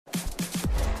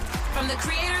from the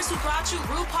creators who brought you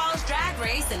RuPaul's Drag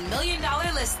Race and $1 Million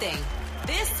Listing.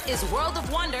 This is World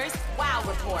of Wonder's Wow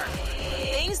Report.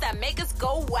 Things that make us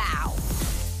go wow.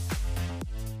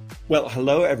 Well,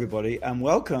 hello, everybody, and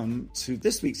welcome to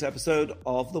this week's episode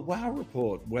of the Wow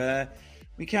Report, where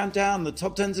we count down the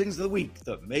top 10 things of the week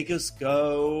that make us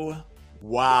go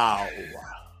wow.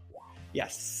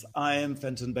 Yes, I am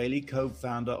Fenton Bailey,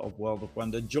 co-founder of World of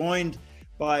Wonder, joined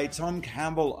by Tom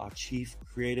Campbell, our Chief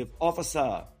Creative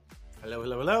Officer. Hello,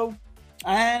 hello, hello.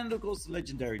 And, of course, the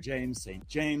legendary James St.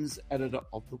 James, editor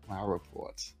of the Wow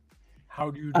Report.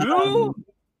 How do you do?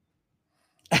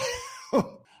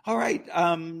 All right.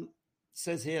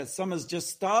 Says here, summer's just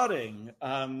starting,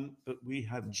 but we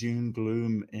have June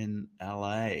gloom in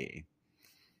LA.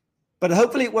 But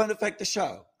hopefully it won't affect the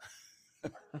show.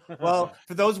 Well,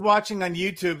 for those watching on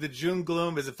YouTube, the June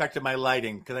gloom has affected my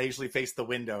lighting because I usually face the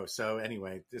window. So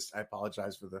anyway, I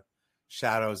apologize for the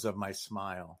shadows of my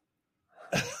smile.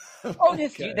 Oh,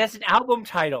 that's an album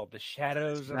title, The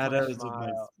Shadows of My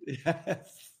Smile.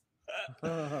 Yes.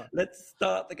 Let's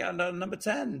start the countdown. Number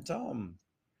 10, Tom.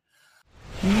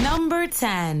 Number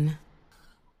 10.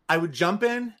 I would jump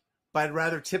in, but I'd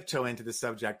rather tiptoe into the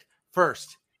subject.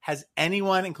 First, has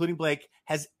anyone, including Blake,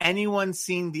 has anyone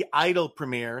seen the Idol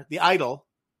premiere, The Idol,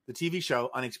 the TV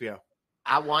show on HBO?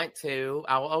 I want to.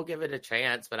 I'll give it a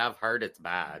chance, but I've heard it's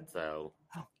bad. So,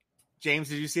 James,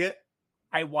 did you see it?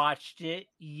 I watched it,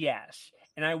 yes.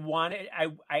 And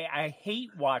I hate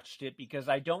watched it because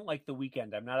I don't like The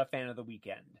Weeknd. I'm not a fan of The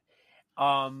Weeknd.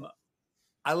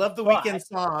 I love the Weeknd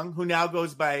song, who now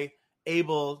goes by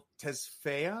Abel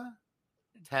Tesfaye.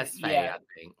 I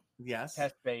think. Yes.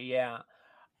 Tesfaye, yeah.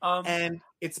 And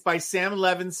it's by Sam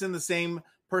Levinson, the same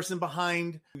person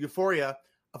behind Euphoria.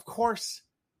 Of course,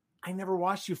 I never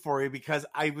watched Euphoria because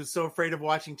I was so afraid of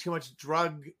watching too much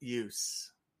drug use.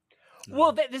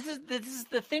 Well, this is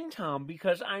the thing, Tom,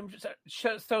 because I'm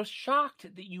so shocked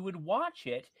that you would watch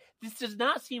it. This does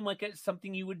not seem like it's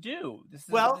something you would do.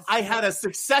 I had a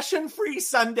Succession-free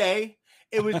Sunday.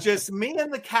 It was just me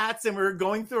and the cats, and we were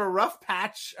going through a rough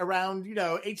patch around,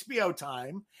 HBO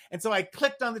time. And so I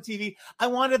clicked on the TV. I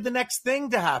wanted the next thing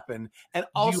to happen. And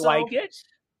also, do you like it?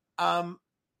 I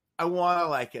want to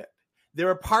like it. There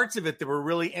are parts of it that were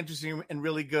really interesting and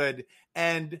really good.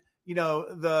 And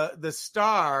the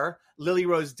star, Lily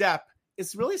Rose Depp,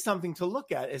 is really something to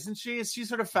look at, isn't she? She's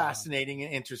sort of fascinating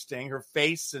and interesting. Her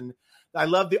face, and I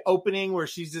love the opening where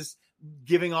she's just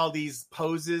giving all these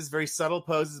poses, very subtle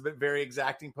poses, but very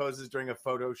exacting poses during a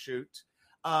photo shoot.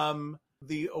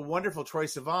 The wonderful Troye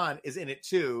Sivan is in it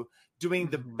too, doing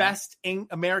the best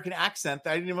American accent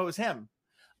that I didn't even know it was him.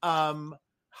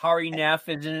 Hari Neff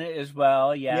is in it as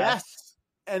well. Yes.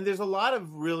 And there's a lot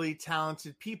of really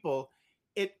talented people.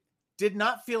 It did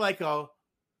not feel like a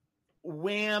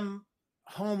wham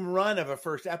home run of a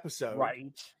first episode.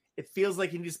 Right. It feels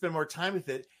like you need to spend more time with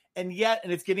it. And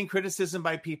it's getting criticism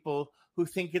by people who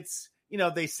think it's,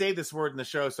 they say this word in the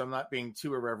show, so I'm not being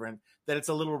too irreverent, that it's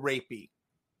a little rapey.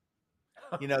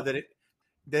 That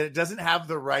it doesn't have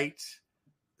the right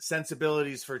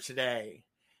sensibilities for today.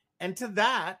 And to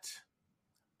that,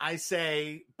 I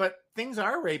say, but things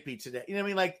are rapey today.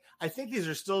 I think these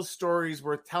are still stories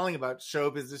worth telling about show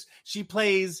business. She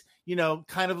plays,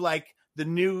 kind of like the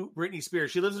new Britney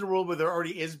Spears. She lives in a world where there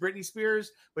already is Britney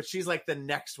Spears, but she's like the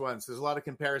next one. So there's a lot of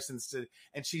comparisons to,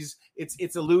 and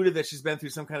it's alluded that she's been through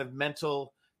some kind of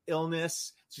mental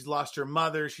illness. She's lost her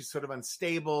mother. She's sort of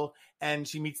unstable, and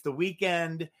she meets the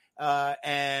Weeknd,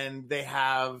 and they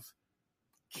have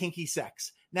kinky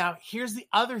sex. Now, here's the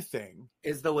other thing.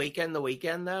 Is the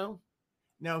Weeknd though?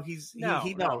 No, he's no.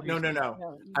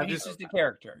 He's just a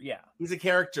character. Yeah, he's a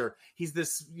character. He's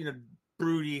this,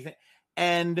 broody thing.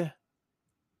 And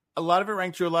a lot of it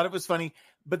rang true. A lot of it was funny.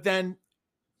 But then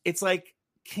it's like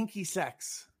kinky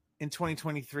sex in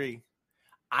 2023.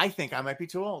 I think I might be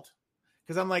too old.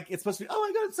 Because I'm like, it's supposed to be, oh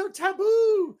my God, it's so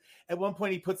taboo. At one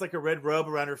point, he puts like a red robe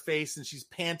around her face and she's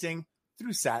panting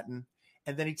through satin.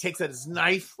 And then he takes out his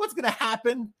knife. What's going to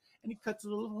happen? And he cuts a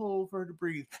little hole for her to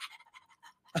breathe.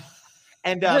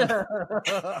 And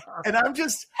I'm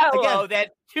just, hello,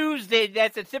 that Tuesday.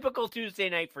 That's a typical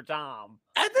Tuesday night for Tom.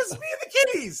 And this is me and the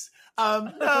kitties.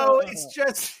 No,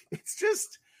 it's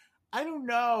just, I don't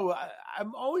know.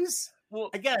 I'm always,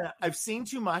 again, I've seen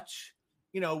too much.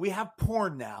 We have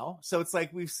porn now. So it's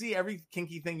like we see every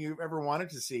kinky thing you've ever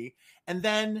wanted to see. And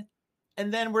then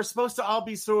we're supposed to all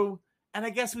be so, and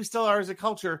I guess we still are as a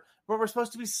culture, but we're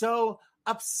supposed to be so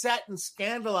upset and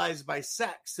scandalized by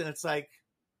sex. And it's like,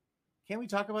 can't we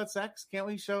talk about sex? Can't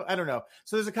we show? I don't know.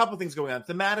 So there's a couple things going on.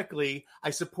 Thematically,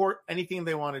 I support anything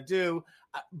they want to do,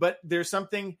 but there's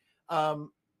something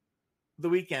the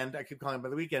Weeknd. I keep calling him by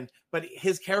the Weeknd, but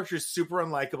his character is super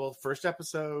unlikable. First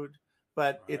episode,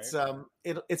 but it's going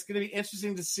to be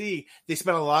interesting to see. They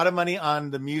spent a lot of money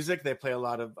on the music. They play a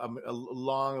lot of a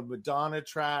long Madonna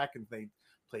track, and they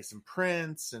play some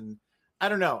Prince. And I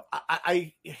don't know.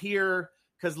 I hear,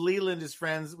 because Leland is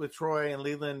friends with Troy, and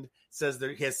Leland says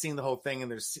that he has seen the whole thing,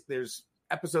 and there's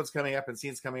episodes coming up and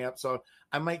scenes coming up. So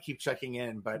I might keep checking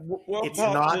in, but it's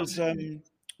not.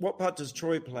 What part does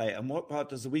Troy play, and what part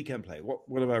does the Weeknd play?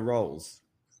 What are their roles?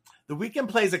 The Weeknd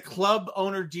plays a club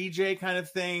owner DJ kind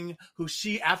of thing, who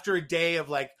she, after a day of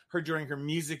like her during her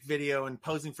music video and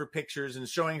posing for pictures and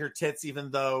showing her tits,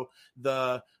 even though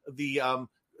the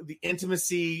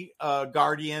intimacy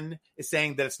guardian is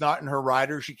saying that it's not in her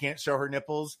rider, she can't show her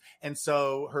nipples. And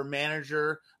so her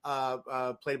manager,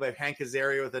 played by Hank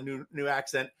Azaria with a new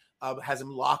accent, has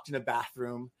him locked in a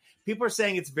bathroom. People are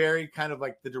saying it's very kind of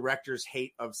like the director's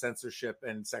hate of censorship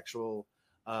and sexual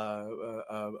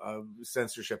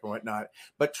censorship and whatnot.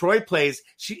 But Troy plays,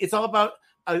 it's all about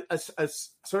a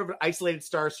sort of an isolated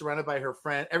star surrounded by her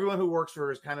friend. Everyone who works for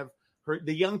her is kind of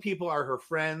the young people are her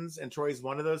friends, and Troy's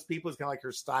one of those people. He's kind of like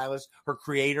her stylist, her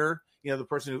creator, the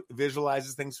person who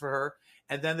visualizes things for her.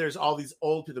 And then there's all these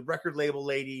old people, the record label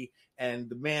lady and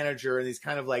the manager, and these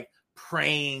kind of like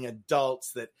praying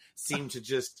adults that seem to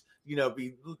just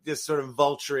be just sort of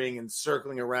vulturing and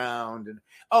circling around. And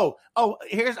now I'll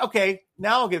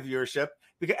give viewership,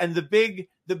 and the big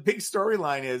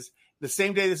storyline is the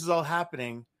same day this is all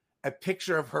happening, a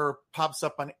picture of her pops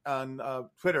up on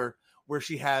Twitter where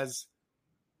she has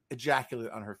ejaculate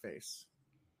on her face.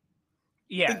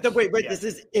 Yeah. Wait, this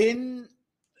is in.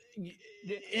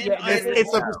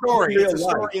 It's a story. It's a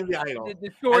story in the Idol.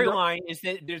 The storyline is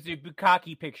that there's a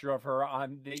bukkake picture of her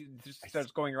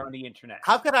that's going around the internet.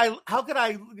 How could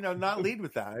I not lead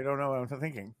with that? I don't know what I'm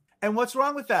thinking. And what's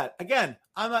wrong with that? Again,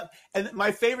 I'm not. And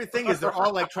my favorite thing is they're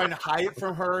all like trying to hide it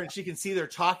from her, and she can see they're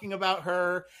talking about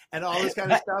her and all this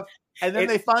kind of stuff. And then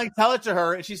they finally tell it to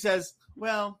her, and she says,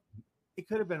 "Well, it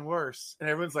could have been worse." And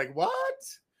everyone's like, "What?"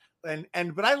 But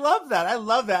I love that. I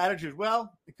love that attitude.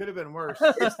 Well, it could have been worse.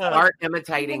 It's art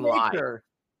imitating life.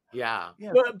 Yeah.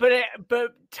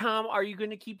 But Tom, are you going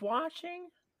to keep watching?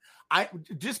 I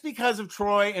just because of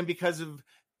Troy and because of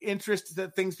interest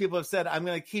that things people have said, I'm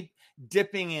going to keep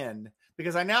dipping in,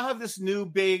 because I now have this new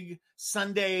big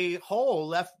Sunday hole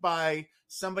left by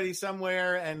somebody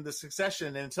somewhere and the Succession.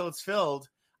 And until it's filled,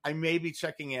 I may be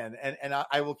checking in, and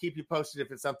I will keep you posted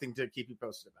if it's something to keep you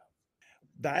posted about.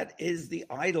 That is the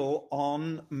Idol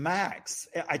on Max.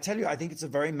 I tell you, I think it's a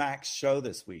very Max show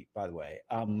this week, by the way.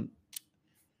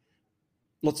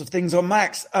 Lots of things on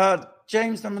Max.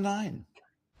 James, number 9.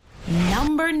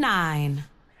 Number 9.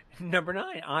 Number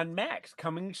 9 on Max,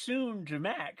 coming soon to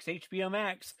Max, HBO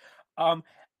Max.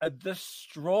 The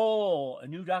Stroll, a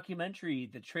new documentary.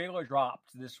 The trailer dropped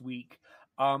this week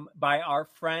by our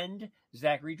friend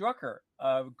Zackary Drucker,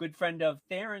 a good friend of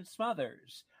Theron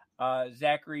Smothers.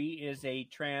 Zackary is a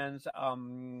trans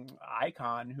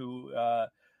icon who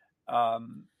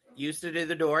used to do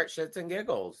the door at Shits and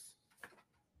Giggles.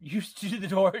 Used to do the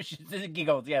door at Shits and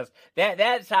Giggles. Yes,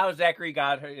 that's how Zackary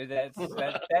got her. That's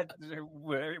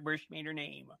where she made her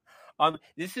name.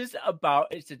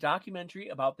 It's a documentary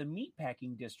about the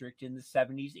meatpacking district in the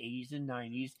 70s, 80s, and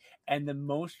 90s, and the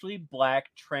mostly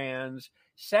Black trans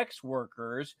sex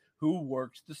workers who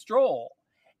worked the Stroll.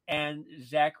 And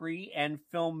Zackary and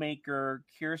filmmaker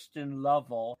Kirsten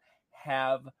Lovell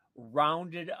have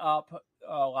rounded up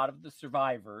a lot of the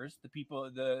survivors, the people,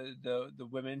 the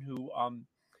women who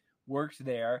worked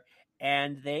there,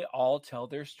 and they all tell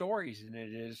their stories. And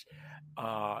it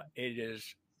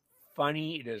is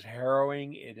funny, it is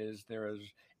harrowing, it is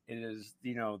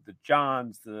the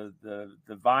Johns, the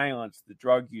violence, the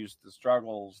drug use, the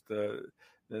struggles, the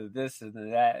this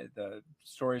and that, the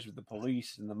stories with the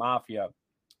police and the mafia.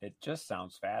 It just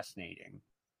sounds fascinating.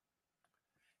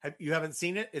 You haven't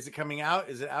seen it? Is it coming out?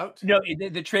 Is it out? No,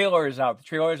 the trailer is out. The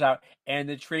trailer is out. And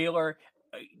the trailer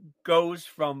goes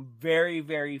from very,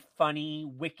 very funny,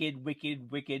 wicked,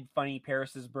 funny,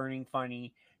 Paris is Burning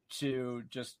funny, to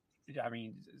just,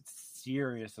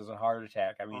 serious as a heart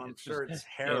attack. I'm sure it's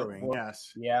harrowing.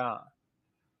 Yes. Yeah.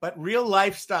 But real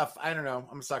life stuff, I don't know.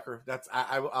 I'm a sucker.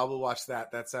 I will watch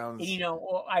that. That sounds.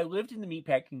 I lived in the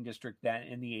meatpacking district then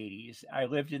in the 80s. I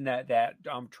lived in that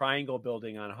triangle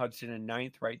building on Hudson and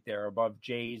 9th, right there above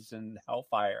Jay's and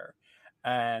Hellfire,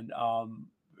 and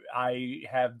I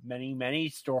have many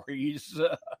stories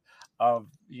of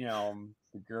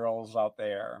the girls out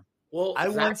there. Well, I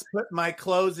once put my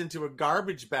clothes into a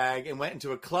garbage bag and went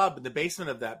into a club in the basement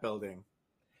of that building.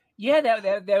 Yeah,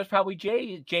 that was probably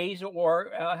Jay's or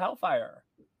Hellfire.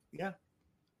 Yeah.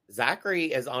 Zackary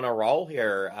is on a roll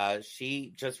here.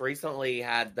 She just recently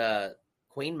had the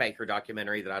Queenmaker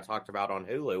documentary that I talked about on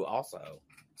Hulu also.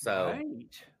 So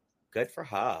good for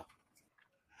her.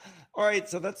 All right,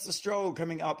 so that's the Stroll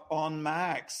coming up on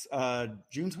Max,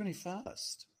 June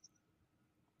 21st.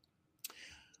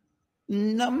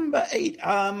 Number 8.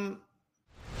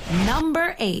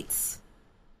 Number 8.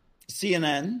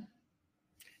 CNN.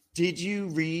 Did you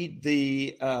read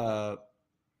the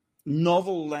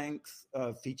novel-length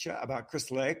feature about Chris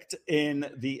Licht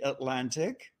in The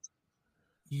Atlantic?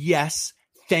 Yes.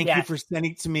 Thank you for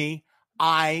sending it to me.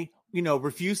 I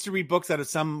refuse to read books out of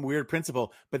some weird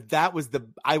principle, but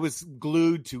I was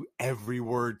glued to every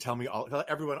word. Tell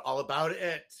everyone all about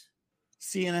it.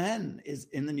 CNN is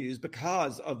in the news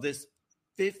because of this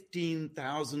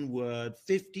 15,000-word,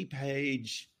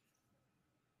 50-page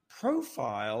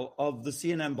profile of the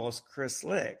CNN boss, Chris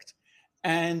Licht.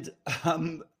 And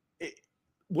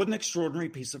what an extraordinary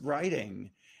piece of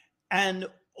writing. And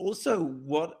also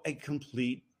what a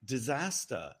complete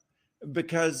disaster.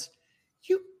 Because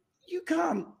you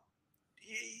can't,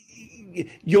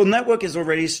 your network is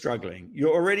already struggling.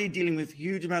 You're already dealing with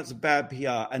huge amounts of bad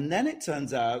PR. And then it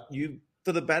turns out you,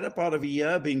 for the better part of a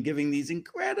year, been giving these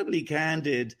incredibly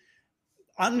candid,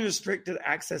 unrestricted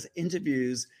access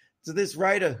interviews to this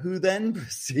writer who then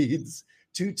proceeds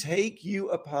to take you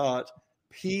apart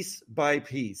piece by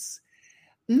piece.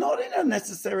 Not in a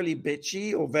necessarily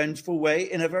bitchy or vengeful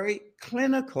way, in a very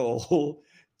clinical,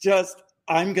 just,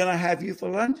 I'm going to have you for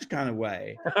lunch kind of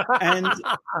way. And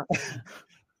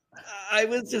I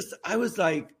was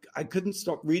like, I couldn't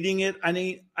stop reading it.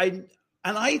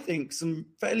 I think some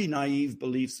fairly naive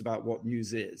beliefs about what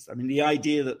news is. I mean, the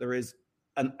idea that there is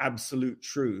an absolute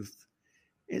truth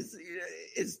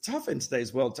is tough in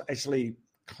today's world to actually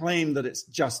claim that it's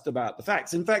just about the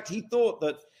facts. In fact, he thought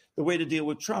that the way to deal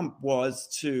with Trump was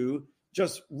to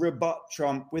just rebut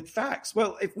Trump with facts.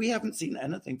 Well, if we haven't seen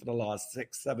anything for the last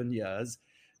 6-7 years,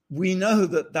 we know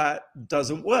that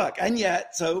doesn't work. And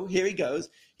yet, so here he goes.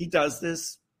 He does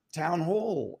this town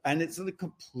hall, and it's a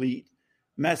complete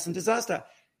mess and disaster.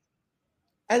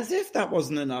 As if that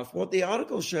wasn't enough, what the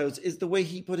article shows is the way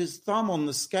he put his thumb on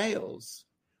the scales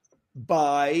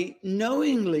by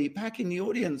knowingly packing the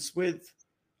audience with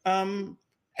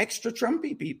extra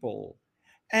Trumpy people,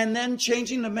 and then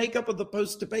changing the makeup of the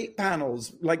post-debate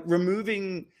panels, like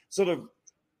removing sort of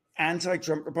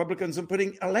anti-Trump Republicans and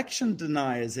putting election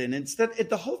deniers in. Instead,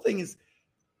 the whole thing is,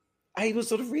 I was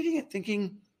sort of reading it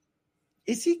thinking,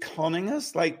 is he conning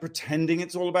us, like pretending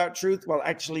it's all about truth while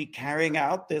actually carrying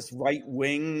out this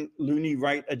right-wing, loony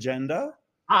right agenda?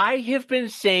 I have been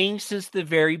saying since the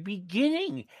very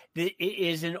beginning that it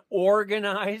is an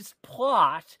organized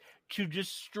plot to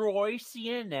destroy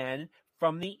CNN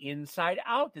from the inside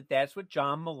out, that's what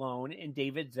John Malone and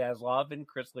David Zaslav and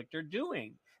Chris Licht are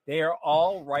doing. They are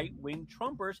all right-wing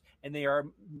Trumpers, and they are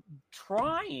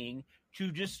trying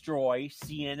to destroy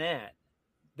CNN,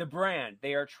 the brand.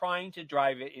 They are trying to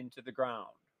drive it into the ground.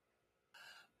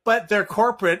 But they're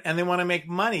corporate and they want to make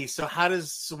money. So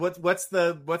what's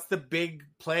the big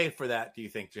play for that, do you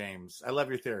think, James? I love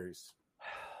your theories.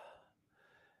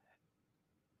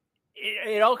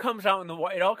 It all comes out in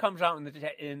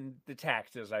the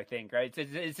taxes, I think, right?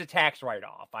 It's a tax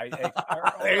write-off.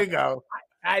 There you go.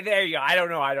 There you go. I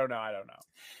don't know.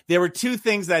 There were two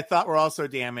things that I thought were also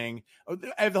damning.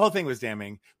 The whole thing was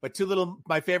damning, but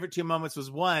my favorite two moments was,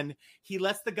 one, he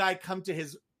lets the guy come to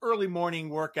his early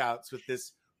morning workouts with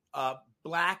this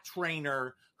black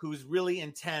trainer who's really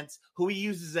intense, who he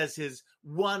uses as his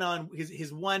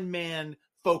one-man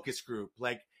focus group,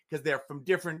 like, because they're from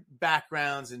different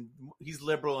backgrounds and he's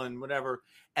liberal and whatever.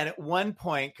 And at one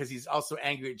point, because he's also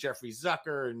angry at Jeffrey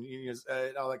Zucker and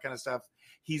all that kind of stuff,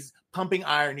 he's pumping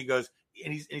iron. He goes,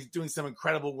 and he's doing some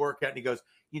incredible workout. And he goes,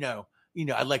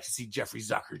 I'd like to see Jeffrey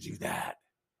Zucker do that.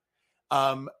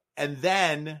 And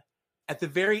then at the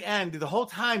very end, the whole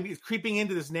time he's creeping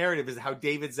into this narrative is how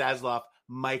David Zaslav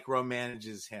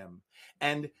micromanages him.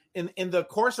 And in the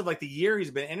course of like the year he's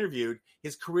been interviewed,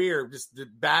 his career, just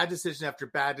bad decision after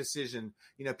bad decision,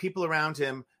 people around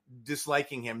him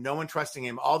disliking him, no one trusting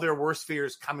him, all their worst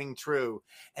fears coming true.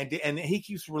 And he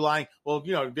keeps relying,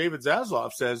 David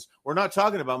Zaslav says, we're not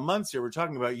talking about months here, we're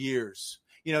talking about years.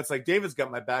 It's like, David's got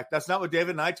my back. That's not what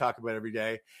David and I talk about every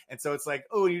day. And so it's like,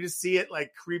 you just see it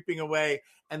like creeping away.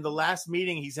 And the last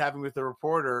meeting he's having with the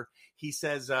reporter, he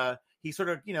says, he sort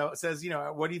of, says,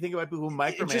 what do you think about people who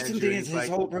micromanage? Interesting thing is his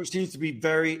whole approach seems to be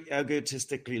very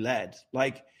egotistically led.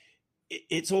 Like,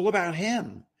 it's all about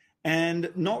him and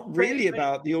not really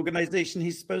about the organization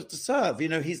he's supposed to serve.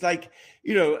 He's like,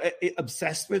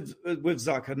 obsessed with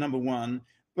Zucker, number one,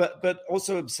 but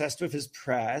also obsessed with his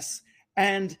press.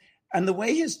 And the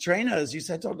way his trainer, as you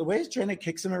said, the way his trainer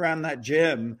kicks him around that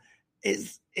gym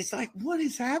it's like, what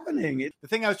is happening? The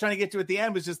thing I was trying to get to at the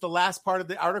end was just the last part of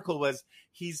the article was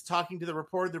he's talking to the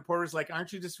reporter. The reporter's like,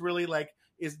 aren't you just really like,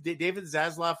 is David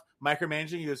Zaslav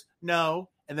micromanaging? He goes, no.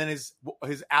 And then his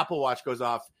Apple Watch goes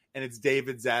off and it's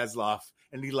David Zaslav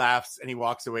and he laughs and he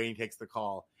walks away and he takes the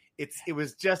call. It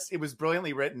was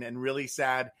brilliantly written and really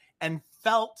sad and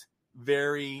felt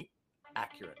very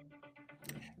accurate.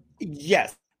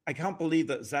 Yes. I can't believe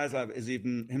that Zaslav is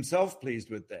even himself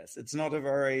pleased with this. It's not a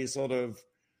very sort of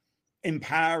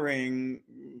empowering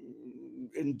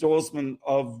endorsement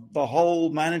of the whole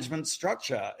management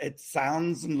structure. It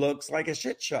sounds and looks like a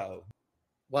shit show.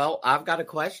 Well, I've got a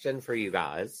question for you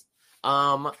guys.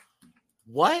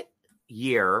 What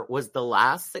year was the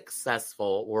last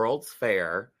successful World's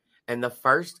Fair and the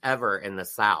first ever in the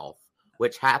South,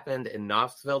 which happened in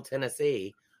Knoxville,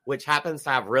 Tennessee, which happens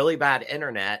to have really bad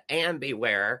internet and be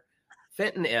where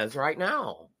Fenton is right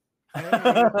now?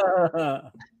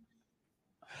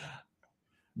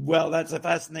 Well, that's a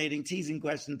fascinating teasing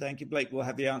question. Thank you, Blake. We'll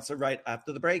have the answer right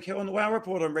after the break here on the Wow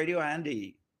Report on Radio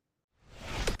Andy.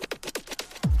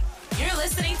 You're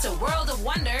listening to World of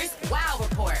Wonders Wow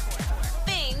Report.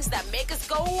 Things that make us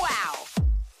go wow.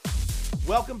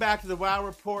 Welcome back to the Wow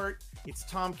Report. It's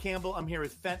Tom Campbell. I'm here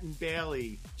with Fenton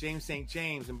Bailey, James St.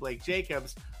 James, and Blake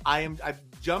Jacobs. I've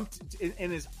jumped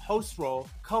in his host role,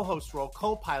 co-host role,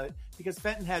 co-pilot, because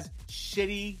Fenton has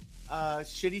shitty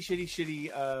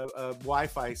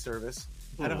Wi-Fi service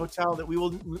at a hotel that we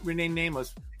will remain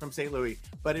nameless from St. Louis.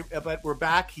 But we're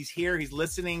back. He's here. He's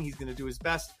listening. He's going to do his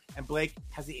best. And Blake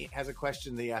has a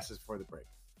question that he asked us before the break.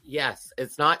 Yes,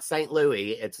 it's not St.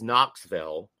 Louis. It's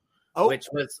Knoxville, which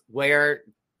was where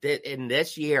in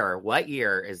this year, what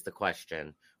year is the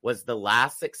question, was the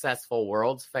last successful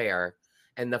World's Fair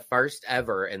and the first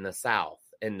ever in the South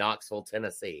in Knoxville,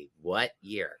 Tennessee. What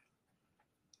year?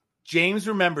 James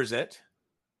remembers it.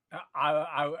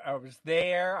 I was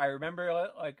there. I remember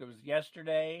it like it was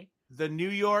yesterday. The New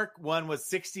York one was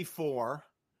 64.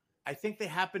 I think they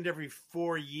happened every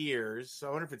 4 years. So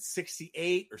I wonder if it's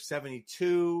 68 or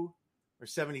 72 or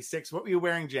 76. What were you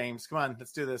wearing, James? Come on,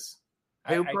 let's do this.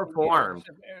 Who performed?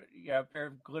 A pair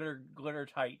of glitter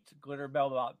tights, glitter bell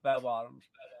bottoms.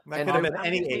 That could have been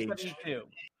any age.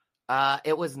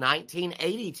 It was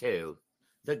 1982,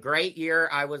 the great year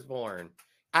I was born.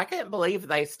 I can't believe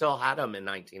they still had them in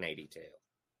 1982.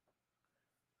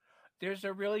 There's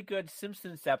a really good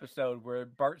Simpsons episode where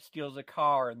Bart steals a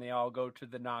car and they all go to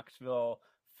the Knoxville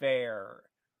Fair.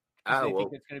 I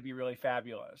think it's going to be really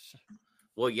fabulous.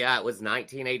 Well, yeah, it was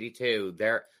 1982.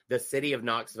 The City of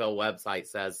Knoxville website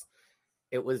says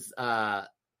it was the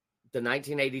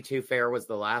 1982 fair was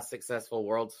the last successful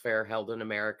World's Fair held in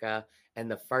America and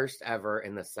the first ever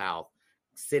in the South.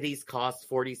 Cities cost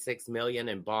 $46 million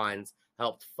in bonds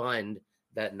helped fund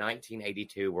that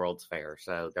 1982 World's Fair.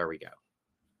 So there we go.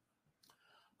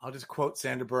 I'll just quote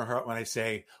Sandra Bernhardt when I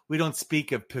say, we don't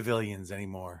speak of pavilions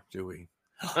anymore, do we?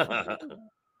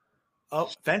 Oh,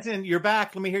 Fenton, you're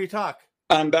back. Let me hear you talk.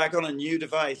 I'm back on a new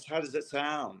device. How does it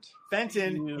sound?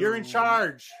 Fenton, you're in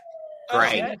charge.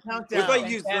 Great. Was I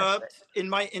usurped in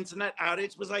my internet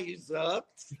outage? Was I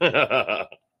usurped?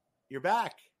 You're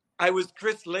back. I was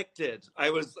Chris Lichted. I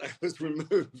was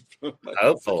removed.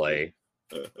 Hopefully.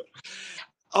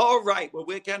 All right. Well,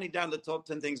 we're counting down the top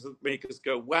 10 things that make us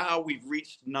go, wow, we've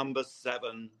reached number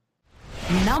 7.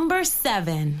 Number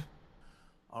 7.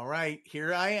 All right.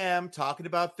 Here I am talking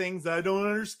about things I don't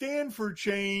understand for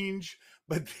change.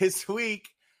 But this week,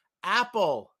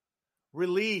 Apple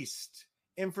released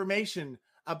information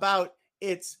about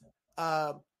its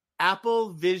Apple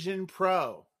Vision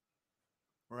Pro,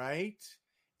 right?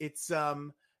 It's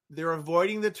they're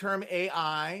avoiding the term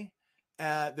AI.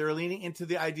 They're leaning into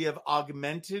the idea of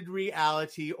augmented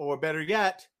reality, or better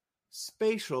yet,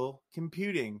 spatial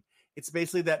computing. It's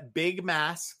basically that big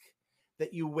mask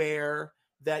that you wear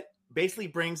that basically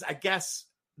brings, I guess,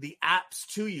 the apps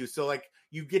to you. So like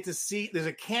you get to see, there's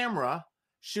a camera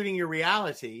shooting your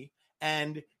reality,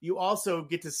 and you also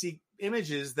get to see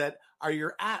images that are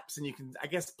your apps, and you can, I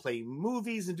guess, play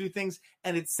movies and do things,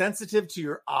 and it's sensitive to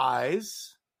your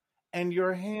eyes and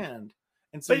your hand.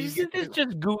 And so, but isn't this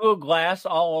just Google Glass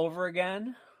all over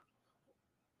again?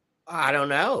 I don't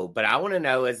know, but I want to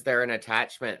know, is there an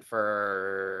attachment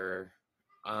for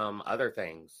other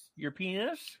things? Your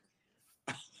penis?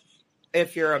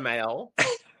 If you're a male.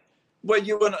 Well,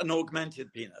 you want an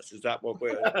augmented penis. Is that what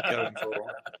we're going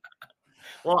for?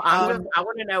 Well, I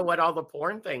want to know what all the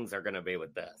porn things are going to be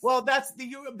with this. Well, that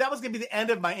was going to be the end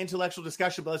of my intellectual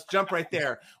discussion, but let's jump right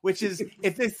there, which is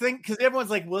if this thing, because everyone's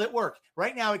like, will it work?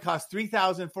 Right now, it costs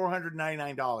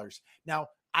 $3,499. Now,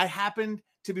 I happened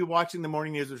to be watching the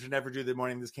morning news, which I never do the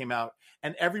morning this came out,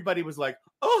 and everybody was like,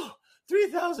 oh,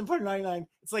 $3,499.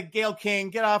 It's like, Gayle King,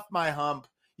 get off my hump.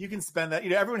 You can spend that.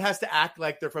 Everyone has to act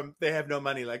like they have no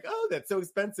money. Like, oh, that's so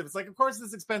expensive. It's like, of course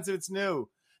it's expensive. It's new.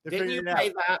 Didn't you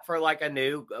pay that for like a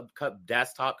new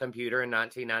desktop computer in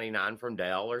 1999 from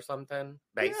Dell or something?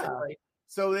 Basically. Yeah.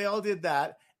 So they all did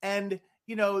that. And,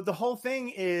 the whole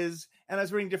thing is, and I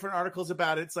was reading different articles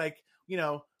about it. It's like,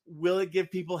 will it give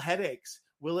people headaches?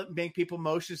 Will it make people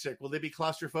motion sick? Will they be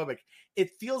claustrophobic? It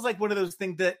feels like one of those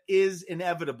things that is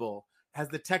inevitable. Has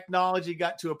the technology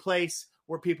got to a place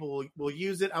where people will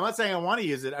use it? I'm not saying I want to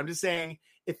use it. I'm just saying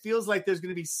it feels like there's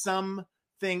going to be something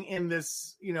in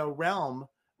this, realm.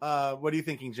 What are you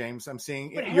thinking, James? I'm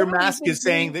seeing your mask is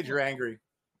saying that you're angry.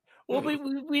 Well,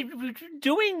 we've been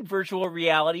doing virtual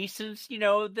reality since the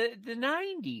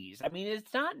 90s. I mean,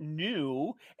 it's not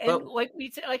new. And like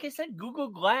I said, Google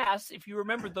Glass. If you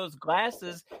remember those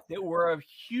glasses that were a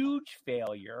huge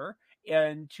failure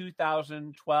in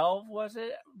 2012, was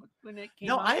it when it came?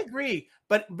 No, out? I agree.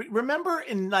 But remember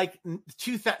in like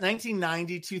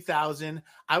 1990, 2000,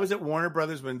 I was at Warner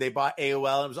Brothers when they bought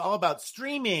AOL. And it was all about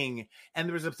streaming. And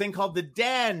there was a thing called The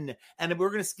Den. And we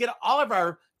were going to get all of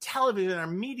our television, our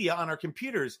media on our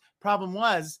computers. Problem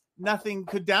was nothing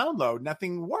could download.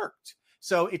 Nothing worked.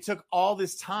 So it took all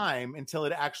this time until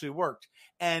it actually worked.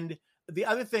 And the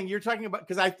other thing you're talking about,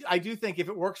 because I do think if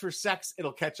it works for sex,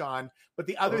 it'll catch on. But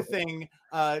the other thing,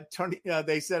 Tony,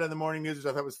 they said on the morning news, which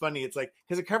I thought was funny, it's like,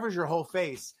 because it covers your whole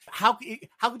face. How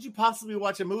could you possibly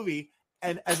watch a movie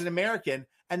and as an American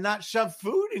and not shove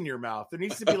food in your mouth? There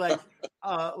needs to be like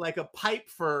a pipe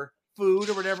for food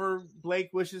or whatever Blake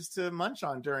wishes to munch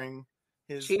on during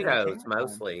his Cheetos,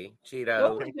 mostly Cheetos.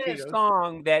 What was that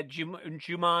song that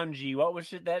Jumanji? What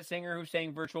was it, that singer who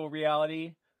sang virtual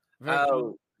reality?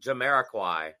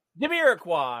 Jamiroquai.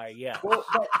 Yeah. Well,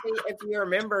 but see, if you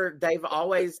remember, they've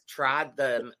always tried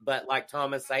them, but like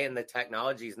Tom is saying, the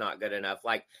technology's not good enough.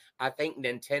 Like, I think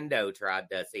Nintendo tried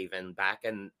this even back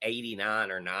in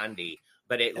 89 or 90,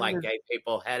 but it gave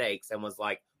people headaches and was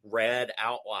like red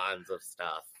outlines of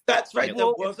stuff. That's right. There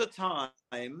was a time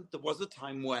when the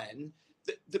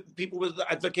people were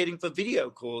advocating for video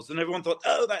calls, and everyone thought,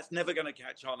 "Oh, that's never going to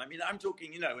catch on." I mean, I'm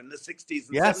talking, in the 60s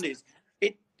and 70s.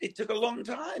 It took a long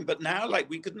time, but now,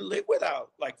 we couldn't live without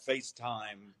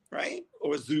FaceTime, right?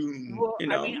 Or Zoom. Well, I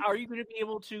mean, are you going to be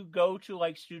able to go to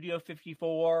Studio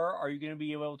 54? Are you going to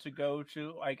be able to go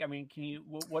to can you?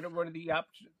 What are the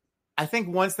options? I think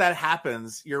once that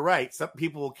happens, you're right. Some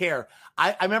people will care.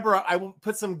 I remember I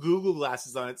put some Google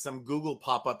glasses on it, some Google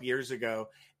pop-up years ago.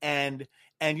 And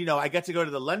I got to go to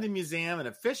the London Museum and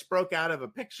a fish broke out of a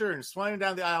picture and swam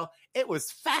down the aisle. It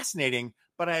was fascinating,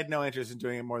 but I had no interest in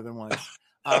doing it more than once.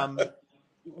 I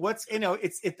guess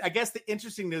the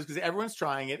interesting news, because everyone's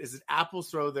trying it, is that Apple's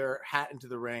throw their hat into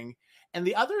the ring. And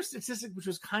the other statistic, which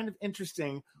was kind of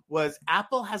interesting, was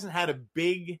Apple hasn't had a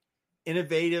big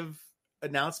innovative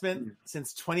announcement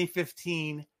since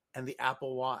 2015 and the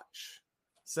Apple Watch.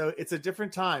 So it's a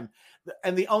different time.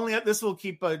 And this will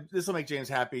make James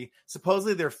happy.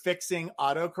 Supposedly they're fixing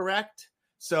autocorrect,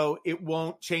 so it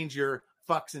won't change your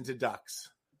fucks into ducks.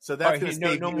 So that's going to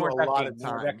save you a lot of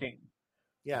time.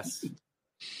 Yes.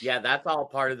 Yeah, that's all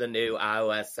part of the new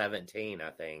iOS 17,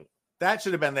 I think. That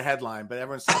should have been the headline, but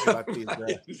everyone's talking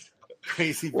about these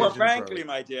crazy Vision Well, frankly, Pros.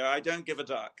 my dear, I don't give a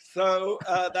duck. So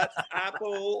that's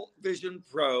Apple Vision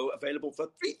Pro, available for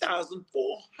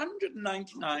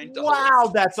 $3,499.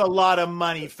 Wow, that's a lot of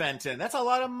money, Fenton. That's a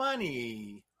lot of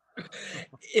money.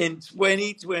 In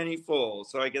 2024.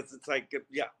 So I guess it's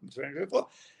 2024.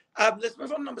 Let's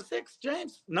move on. Number 6,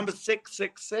 James. Number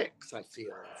 666, I feel,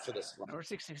 for this one. Number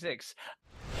 666.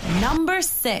 Number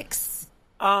 6.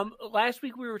 Last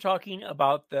week we were talking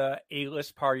about the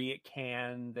A-list party at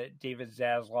Cannes that David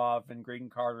Zaslav and Graydon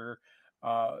Carter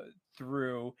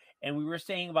threw, and we were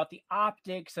saying about the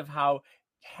optics of how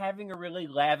having a really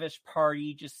lavish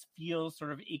party just feels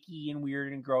sort of icky and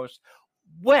weird and gross.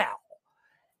 Well,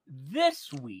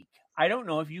 this week, I don't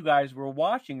know if you guys were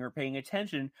watching or paying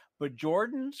attention, but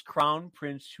Jordan's Crown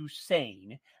Prince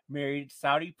Hussein married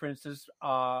Saudi Princess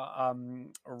Rajwa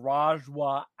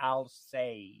Al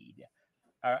Said.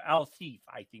 Al-Sif,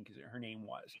 I think her name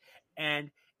was. And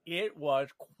it was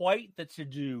quite the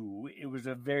to-do. It was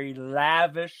a very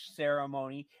lavish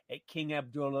ceremony at King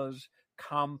Abdullah's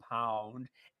compound.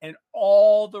 And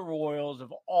all the royals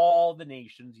of all the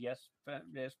nations. Yes,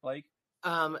 Blake?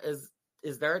 Is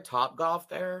Is there a Top Golf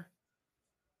there?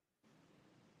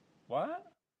 What?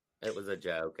 It was a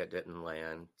joke. It didn't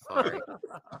land. Sorry.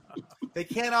 They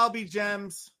can't all be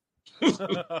gems.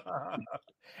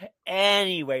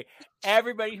 Anyway,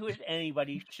 everybody who is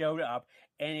anybody showed up,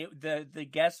 and the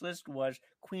guest list was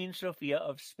Queen Sofia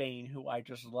of Spain, who I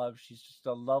just love. She's just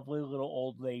a lovely little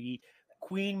old lady.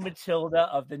 Queen Matilda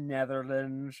of the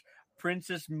Netherlands,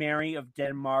 Princess Mary of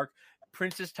Denmark,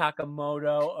 Princess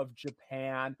Takamoto of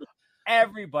Japan.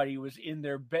 Everybody was in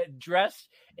their bed dressed,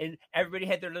 and everybody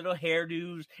had their little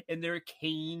hairdos and their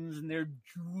canes and their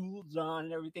jewels on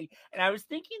and everything. And I was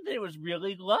thinking that it was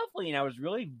really lovely, and I was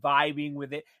really vibing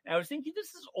with it. And I was thinking,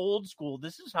 this is old school.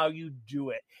 This is how you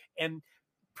do it. And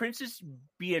Princess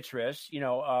Beatrice,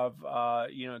 of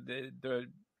the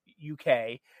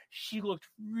UK, she looked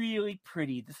really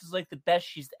pretty. This is like the best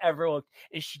she's ever looked,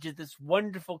 and she did this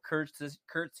wonderful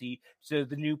curtsy to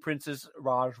the new Princess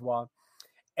Rajwa.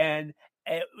 And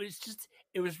it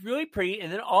was really pretty.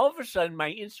 And then all of a sudden,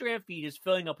 my Instagram feed is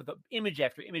filling up with image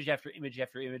after image after image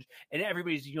after image, and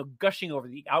everybody's gushing over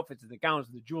the outfits and the gowns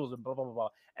and the jewels and blah blah blah blah.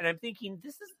 And I'm thinking,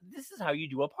 this is how you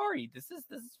do a party. This is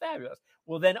fabulous.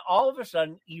 Well, then all of a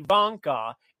sudden,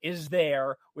 Ivanka is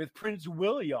there with Prince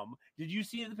William. Did you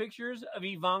see the pictures of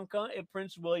Ivanka and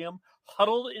Prince William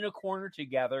huddled in a corner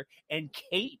together? And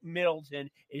Kate Middleton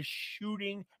is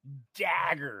shooting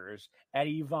daggers at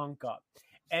Ivanka.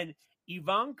 And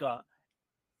Ivanka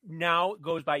now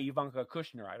goes by Ivanka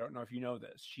Kushner. I don't know if you know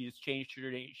this. She has changed her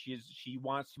name. She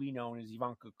wants to be known as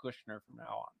Ivanka Kushner from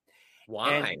now on.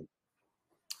 Why?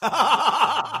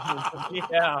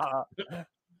 Yeah.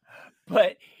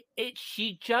 But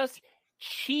she just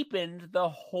cheapened the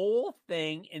whole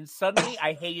thing, and suddenly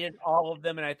I hated all of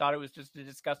them, and I thought it was just a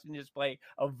disgusting display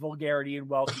of vulgarity and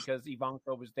wealth because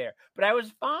Ivanka was there. But I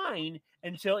was fine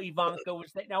until Ivanka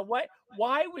was there. Now,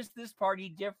 why was this party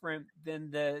different than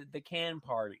the Cannes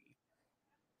party?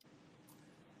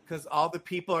 Because all the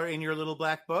people are in your little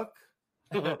black book.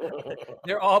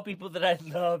 They're all people that I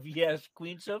love. Yes,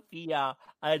 Queen Sofia.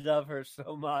 I love her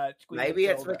so much. Maybe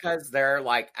it's because they're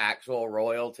like actual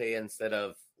royalty instead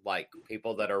of like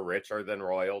people that are richer than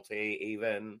royalty,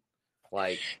 even.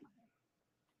 Like,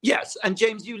 yes, and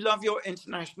James, you love your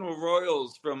international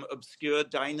royals from obscure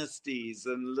dynasties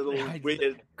and little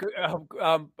weird.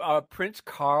 Prince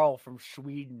Carl from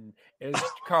Sweden is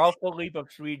Carl Philippe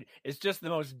of Sweden is just the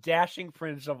most dashing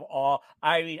prince of all.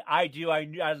 I mean, I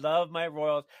love my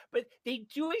royals, but they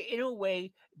do it in a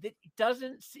way that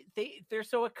doesn't. They're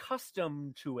so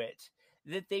accustomed to it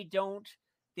that they don't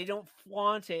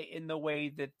flaunt it in the way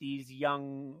that these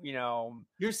young,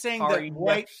 You're saying Ari that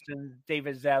white Neffs and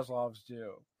David Zaslavs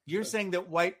do. You're saying that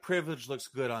white privilege looks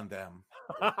good on them.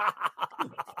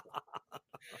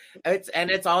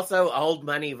 It's also old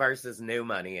money versus new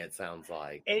money. It sounds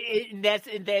like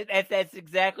That's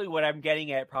exactly what I'm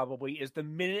getting at. Probably is the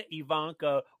minute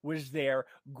Ivanka was there,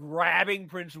 grabbing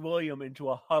Prince William into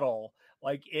a huddle,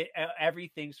 like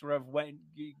everything sort of went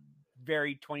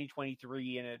very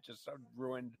 2023, and it just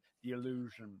ruined the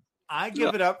illusion. I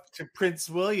give it up to Prince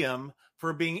William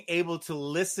for being able to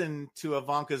listen to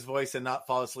Ivanka's voice and not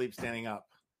fall asleep standing up.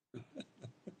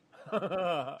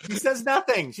 He says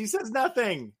nothing. She says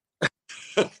nothing.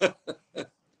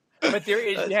 But there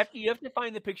is you have to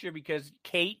find the picture because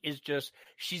Kate is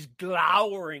she's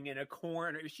glowering in a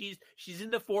corner. She's in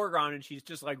the foreground and she's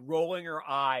just like rolling her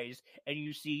eyes, and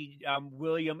you see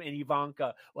William and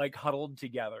Ivanka like huddled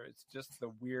together. It's just the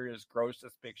weirdest,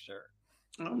 grossest picture.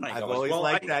 Oh my I've gosh. always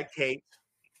liked that, Kate.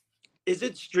 Is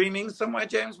it streaming somewhere,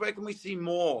 James? Where can we see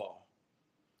more?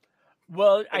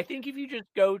 Well, I think if you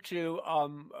just go to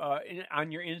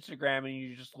on your Instagram and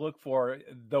you just look for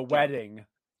The Wedding,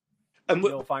 and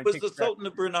you'll find was the Sultan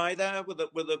of Brunei there? Were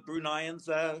the Bruneians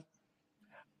there?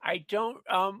 I don't.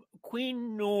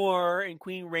 Queen Noor and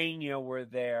Queen Rania were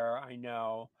there. I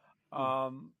know.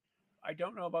 I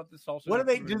don't know about the Sultan. What do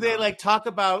they do? They like talk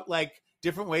about like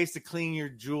different ways to clean your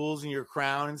jewels and your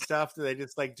crown and stuff? Do they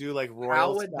just like do like royal?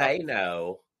 How would stuff? they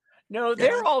know? No,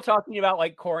 they're all talking about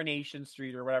like Coronation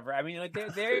Street or whatever. I mean, like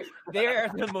they're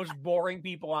the most boring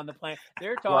people on the planet.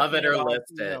 They're talking Love it or about,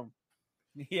 list it.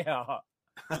 Yeah.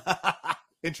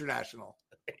 International.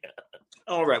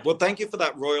 All right. Well, thank you for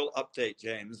that royal update,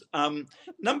 James.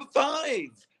 Number 5.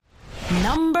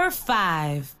 Number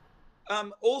 5.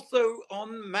 Also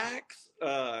on Max,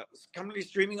 currently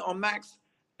streaming on Max,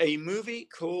 a movie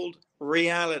called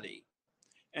Reality,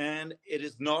 and it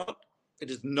is not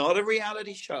a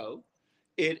reality show.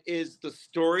 It is the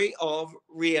story of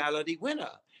Reality Winner,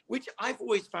 which I've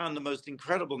always found the most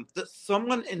incredible, that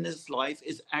someone in this life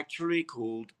is actually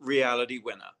called Reality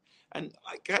Winner. and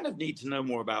I kind of need to know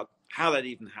more about how that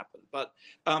even happened. But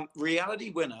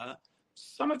Reality Winner,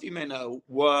 some of you may know,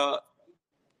 were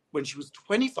when she was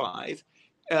 25,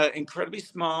 incredibly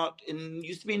smart,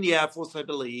 used to be in the Air Force, I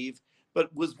believe,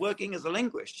 but was working as a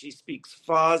linguist. She speaks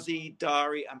Farsi,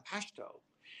 Dari, and Pashto.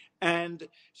 And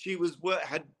she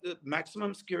had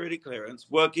maximum security clearance,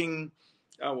 working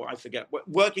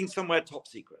somewhere top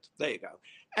secret. There you go.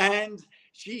 And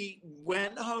she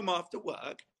went home after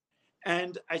work,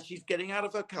 and as she's getting out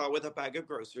of her car with a bag of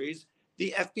groceries,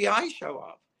 the FBI show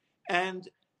up. And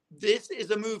this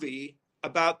is a movie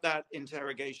about that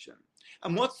interrogation.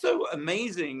 And what's so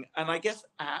amazing, and I guess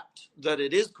apt that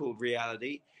it is called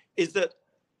Reality, is that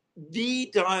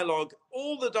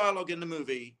all the dialogue in the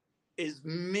movie is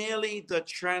merely the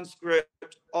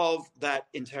transcript of that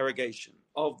interrogation,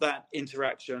 of that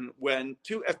interaction when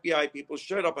two FBI people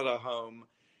showed up at her home.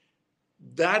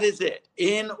 That is it.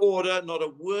 In order, not a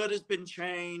word has been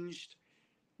changed.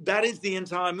 That is the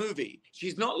entire movie.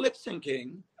 She's not lip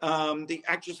syncing. The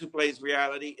actress who plays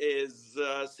Reality is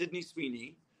Sydney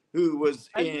Sweeney, who was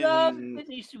I love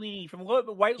Sydney Sweeney from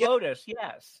White Lotus.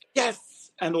 Yes.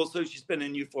 Yes. And also she's been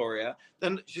in Euphoria.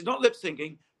 Then she's not lip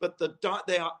syncing, but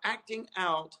they are acting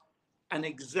out an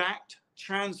exact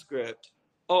transcript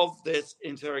of this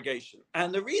interrogation.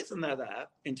 And the reason they're there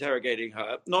interrogating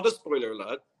her, not a spoiler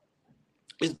alert,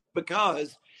 is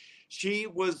because she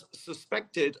was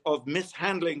suspected of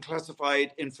mishandling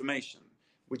classified information,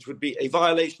 which would be a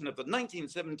violation of the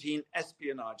 1917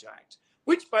 Espionage Act,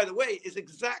 which, by the way, is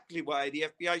exactly why the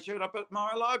FBI showed up at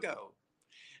Mar-a-Lago.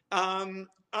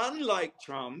 Unlike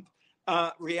Trump,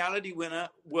 Reality Winner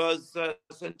was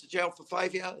sent to jail for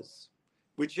 5 years,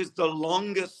 which is the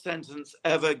longest sentence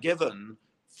ever given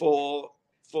for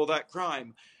that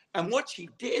crime. And what she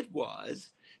did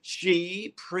was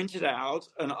she printed out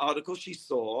an article she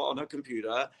saw on her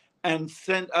computer and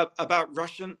sent up about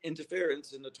Russian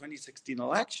interference in the 2016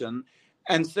 election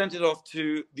and sent it off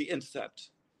to The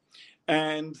Intercept.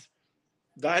 And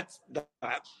that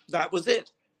was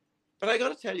it. But I got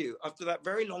to tell you, after that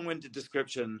very long-winded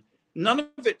description, none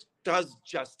of it does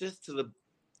justice to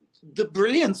the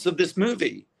brilliance of this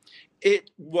movie.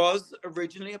 It was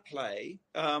originally a play.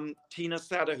 Tina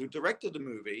Satter, who directed the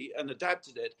movie and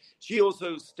adapted it, she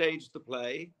also staged the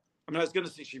play. I mean, I was going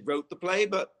to say she wrote the play,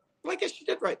 but I guess she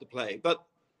did write the play. But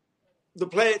the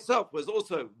play itself was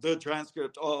also the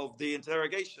transcript of the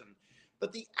interrogation.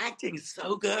 But the acting is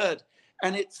so good.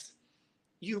 And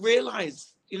you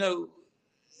realize,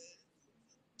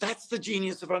 that's the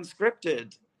genius of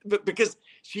unscripted. But because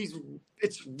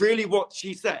it's really what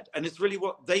she said, and it's really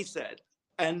what they said.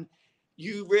 And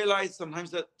you realize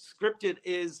sometimes that scripted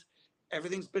is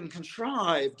everything's been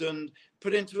contrived and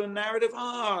put into a narrative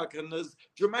arc, and there's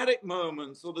dramatic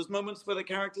moments, or there's moments where the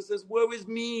character says, woe is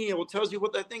me, or tells you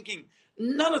what they're thinking.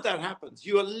 None of that happens.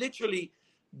 You are literally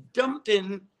dumped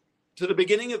in to the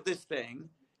beginning of this thing.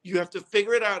 You have to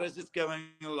figure it out as it's going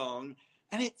along.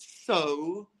 And it's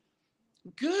so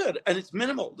good. And it's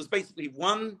minimal. There's basically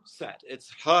one set.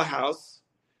 It's her house.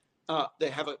 They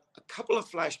have a couple of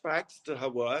flashbacks to her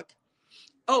work.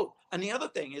 Oh, and the other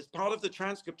thing is part of the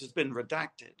transcript has been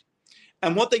redacted.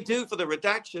 And what they do for the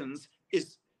redactions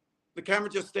is the camera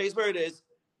just stays where it is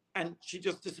and she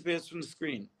just disappears from the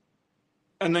screen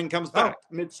and then comes back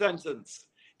mid-sentence.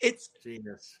 It's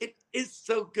genius. It is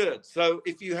so good. So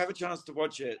if you have a chance to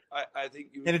watch it, I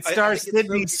think you. And it stars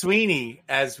Sydney Sweeney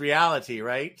as Reality,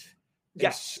 right?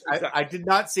 Yes, exactly. I did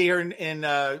not see her in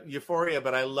Euphoria,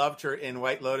 but I loved her in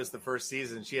White Lotus the first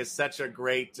season. She has such a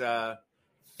great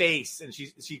face, and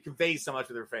she conveys so much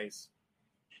with her face.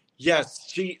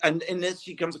 Yes, and in this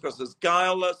she comes across as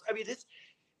guileless. I mean,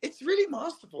 it's really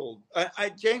masterful.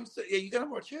 James, are you going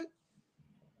to watch it?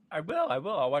 I will.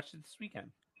 I'll watch it this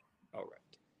weekend. All right.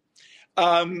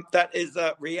 That is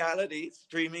Reality,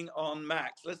 streaming on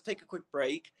Max. Let's take a quick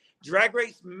break. Drag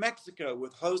Race Mexico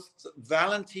with hosts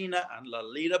Valentina and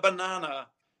Lolita Banana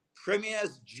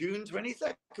premieres June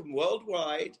 22nd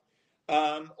worldwide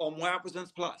on Wow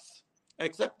Presents Plus,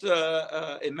 except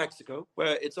in Mexico,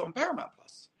 where it's on Paramount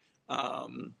Plus.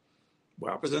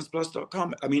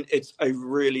 WowPresentsPlus.com. I mean, it's a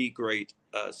really great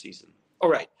season.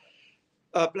 All right.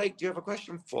 Blake, do you have a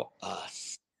question for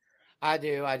us? I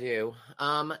do.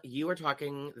 You were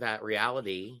talking that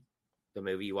Reality, the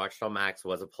movie you watched on Max,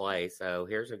 was a play. So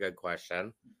here's a good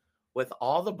question. With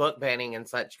all the book banning and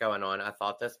such going on, I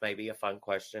thought this may be a fun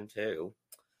question too.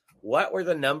 What were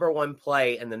the number one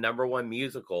play and the number one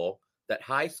musical that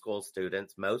high school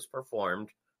students most performed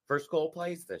for school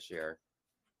plays this year?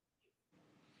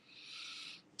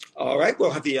 All right,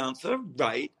 we'll have the answer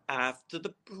right after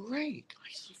the break. I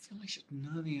sort of feel I should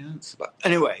know the answer. But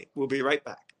anyway, we'll be right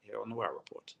back. here on the Wow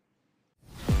Report.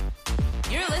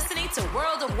 You're listening to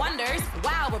World of Wonders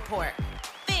Wow Report.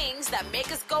 Things that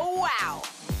make us go wow.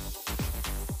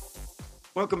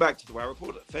 Welcome back to the Wow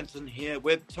Report. Fenton here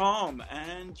with Tom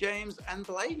and James and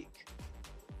Blake.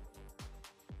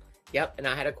 Yep, and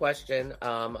I had a question.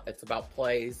 It's about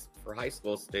plays for high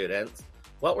school students.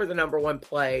 What were the number one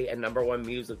play and number one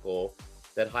musical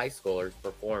that high schoolers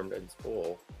performed in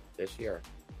school this year?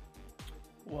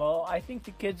 Well, I think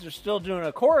the kids are still doing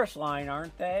a chorus line,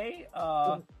 aren't they?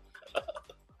 I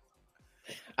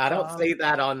don't see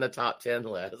that on the top 10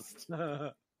 list.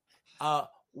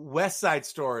 West Side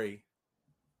Story.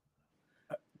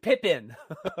 Pippin.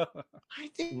 I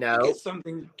think No. it's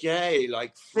something gay,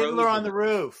 like Frozen. Fiddler on the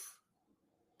Roof.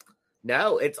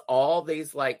 No, it's all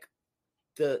these like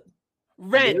the new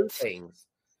Rent. things.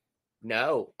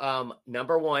 No,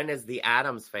 number one is The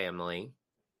Addams Family.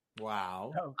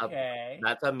 Wow. Okay.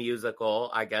 That's a musical.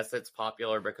 I guess it's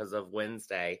popular because of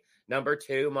Wednesday. Number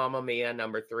 2, Mamma Mia.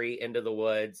 Number 3, Into the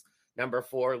Woods. Number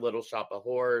 4, Little Shop of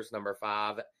Horrors. Number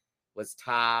 5 was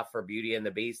Ty for Beauty and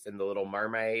the Beast and the Little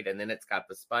Mermaid. And then it's got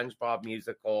the SpongeBob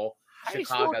musical. High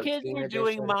Chicago school kids Teen are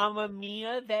doing Edition. Mamma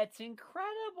Mia. That's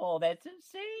incredible. That's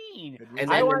insane.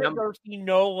 And I then want to go see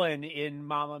Nolan in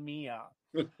Mamma Mia.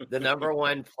 the number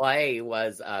one play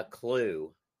was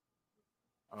Clue.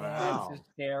 Wow. That's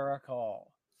hysterical.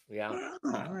 Yeah.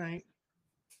 All right.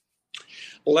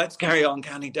 Well, let's carry on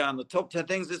counting down the top 10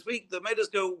 things this week that made us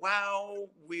go, wow.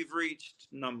 We've reached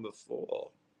number 4.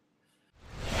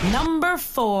 Number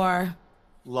 4.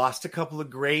 Lost a couple of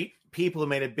great people who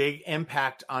made a big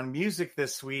impact on music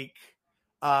this week.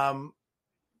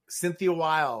 Cynthia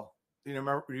Weil.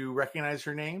 Do you recognize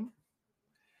her name?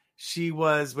 She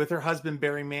was with her husband,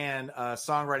 Barry Mann, a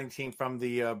songwriting team from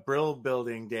the Brill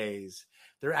Building days.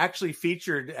 They're actually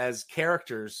featured as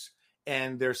characters,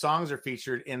 and their songs are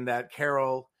featured in that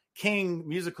Carole King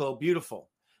musical, Beautiful.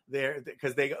 There,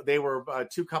 because they were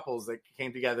two couples that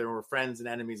came together and were friends and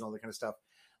enemies and all that kind of stuff.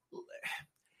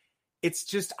 It's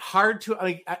just hard to. I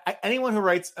mean, anyone who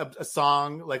writes a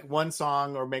song, like one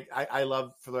song, or I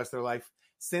love for the rest of their life.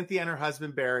 Cynthia and her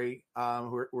husband Barry,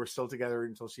 who were still together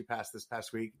until she passed this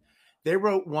past week. They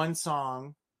wrote one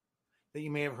song that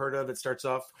you may have heard of. It starts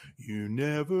off, "You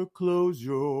never close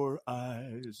your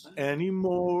eyes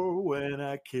anymore when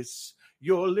I kiss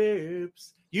your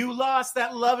lips. You lost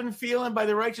that love and feeling" by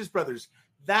the Righteous Brothers.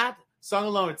 That song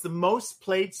alone, it's the most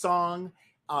played song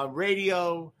on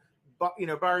radio,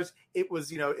 bars. It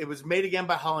was made again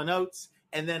by Hall & Oates,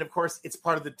 and then of course it's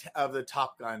part of the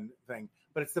Top Gun thing.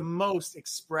 But it's the most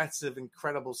expressive,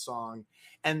 incredible song.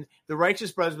 And the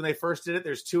Righteous Brothers, when they first did it,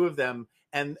 there's two of them,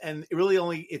 and it really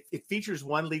only it features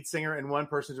one lead singer and one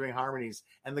person doing harmonies.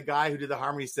 And the guy who did the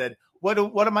harmonies said, "What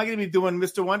am I going to be doing?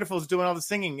 Mr. Wonderful's doing all the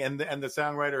singing." And the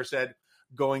songwriter said,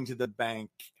 "Going to the bank,"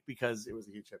 because it was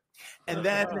a huge hit. And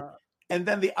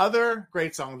then the other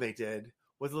great song they did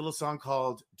was a little song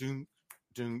called "Dunk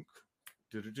Dunk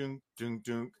Dunk Dunk Dunk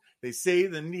Dunk." They say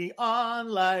the neon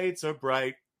lights are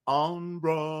bright on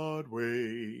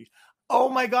Broadway. Oh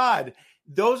my God.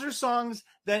 Those are songs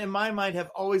that in my mind have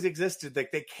always existed.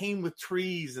 Like they came with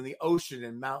trees and the ocean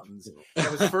and mountains. And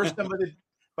it was first done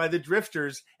by the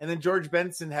Drifters. And then George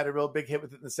Benson had a real big hit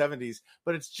with it in the 70s.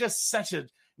 But it's just such an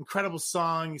incredible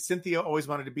song. Cynthia always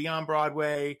wanted to be on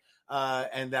Broadway.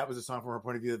 And that was a song from her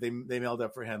point of view that they mailed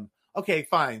up for him. Okay,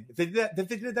 fine. If they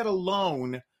did that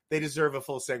alone, they deserve a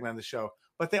full segment on the show.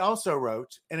 But they also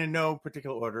wrote, and in no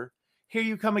particular order, "Here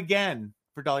You Come Again"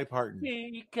 for Dolly Parton. Here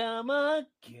you come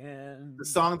again. The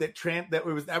song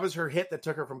that was her hit that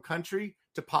took her from country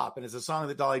to pop, and it's a song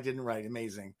that Dolly didn't write.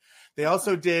 Amazing. They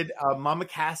also did Mama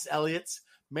Cass Elliott's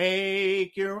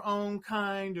 "Make Your Own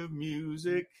Kind of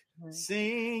Music,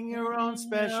 Sing Your Own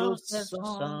Special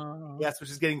Song." Yes,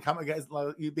 which is being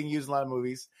used in a lot of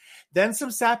movies. Then some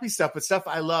sappy stuff, but stuff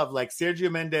I love, like Sergio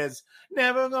Mendes,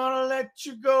 "Never Gonna Let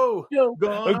You Go."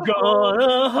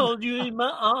 Gonna hold you in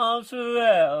my arms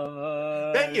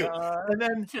forever. Thank you.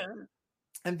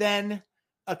 And then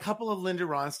a couple of Linda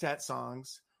Ronstadt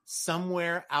songs,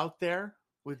 "Somewhere Out There"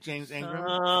 with James Ingram.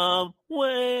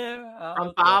 Somewhere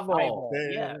From Bible.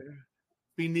 Yeah.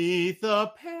 "Beneath the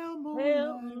pale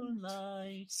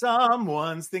moonlight,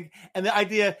 someone's thinking," and the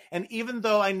idea, and even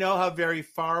though I know how very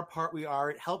far apart we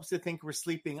are, it helps to think we're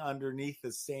sleeping underneath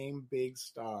the same big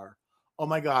star. Oh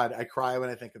my God, I cry when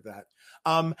I think of that.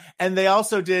 And they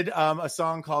also did a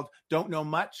song called "Don't Know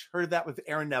Much." Heard of that with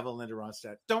Aaron Neville and Linda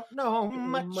Ronstadt. "Don't know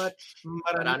much,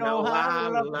 but I know I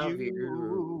love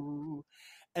you."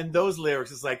 And those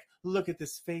lyrics is like, look at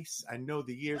this face. I know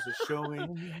the years are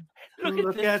showing. Look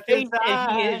at this face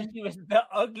that he was the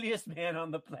ugliest man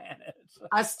on the planet.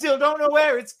 I still don't know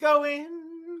where it's going.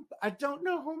 I don't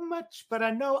know how much, but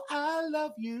I know I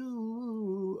love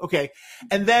you. Okay.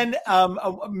 And then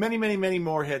many, many, many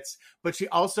more hits. But she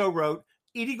also wrote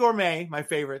Edie Gourmet, my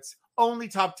favorites, only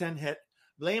top 10 hit.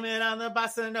 Blame it on the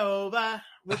bossa nova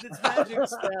with its magic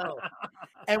spell.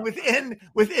 And within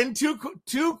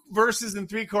two verses and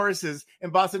 3 choruses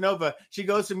in bossa nova, she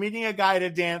goes from meeting a guy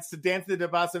to dance to the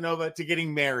bossa nova to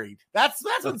getting married. That's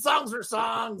when songs are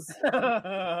songs.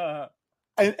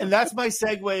 and that's my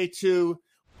segue to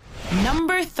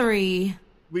number 3.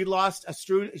 We lost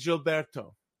Astrud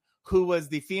Gilberto, who was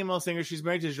the female singer. She's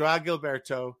married to Joao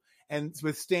Gilberto, and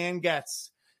with Stan Getz,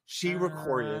 she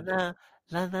recorded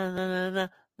The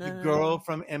Girl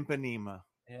from Ipanema.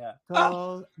 Yeah.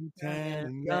 Tall and tan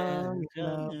and young and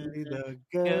lovely, the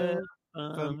girl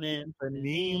from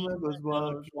Ipanema was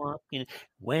walking.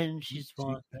 When she's She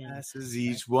walking, passes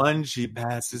each one she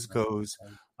passes goes,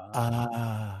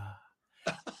 ah.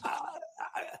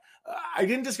 I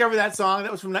didn't discover that song.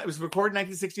 It was recorded in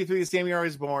 1963, the same year I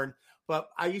was born. But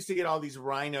I used to get all these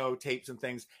Rhino tapes and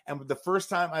things. And the first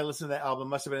time I listened to that album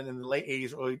must have been in the late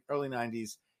 80s, early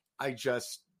 90s. I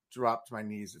just dropped my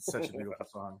knees. It's such a beautiful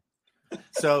song.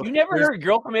 So you never heard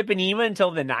 "Girl from Ipanema"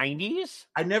 until the 90s?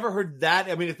 I never heard that.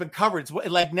 I mean, it's been covered. It's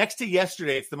like next to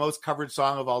Yesterday. It's the most covered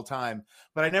song of all time.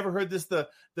 But I never heard this. The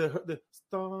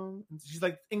song. She's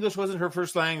like, English wasn't her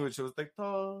first language. So it was like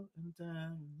tall and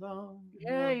tan, long.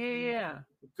 Yeah.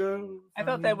 Girl. I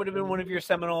thought that would have been one of your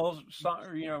seminal,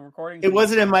 recordings. It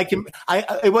wasn't in my.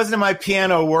 It wasn't in my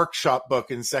piano workshop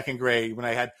book in second grade when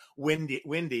I had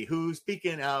Windy, who's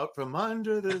peeking out from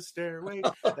under the stairway.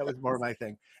 That was more my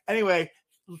thing. Anyway,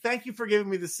 thank you for giving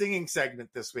me the singing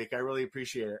segment this week. I really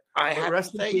appreciate it. I have to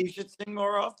say you should sing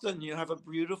more often. You have a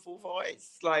beautiful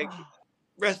voice. Like,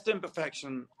 rest in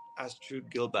perfection,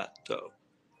 Astrud Gilberto.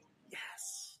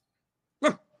 Yes.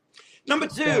 Number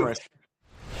 2.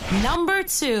 Number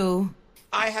 2.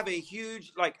 I have a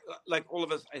huge, like all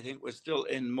of us, I think we're still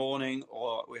in mourning,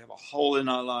 or we have a hole in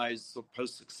our lives of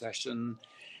post-Succession.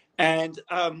 And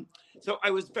so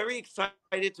I was very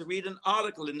excited to read an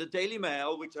article in the Daily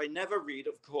Mail, which I never read,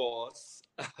 of course.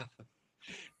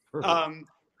 And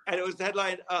it was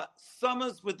headlined,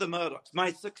 Summers with the Murdochs,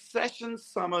 My Succession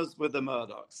Summers with the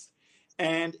Murdochs.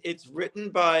 And it's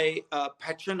written by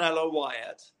Petronella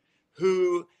Wyatt,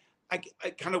 who I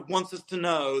kind of wants us to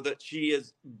know that she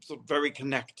is sort of very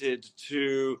connected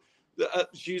to,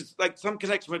 she's like some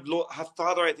connection with her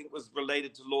father, I think, was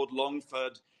related to Lord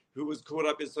Longford, who was caught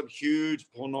up in some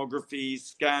huge pornography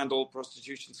scandal,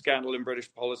 prostitution scandal in British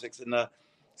politics in the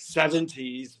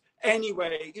 70s.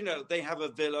 Anyway, they have a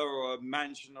villa or a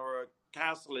mansion or a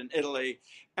castle in Italy.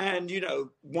 And,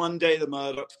 one day the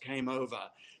Murdochs came over.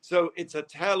 So it's a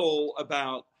tell-all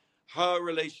about her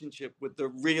relationship with the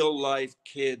real-life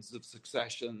kids of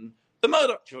Succession, the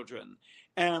Murdoch children.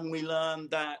 And we learned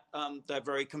that they're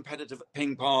very competitive at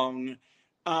ping pong,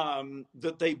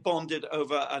 that they bonded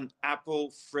over an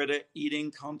apple fritter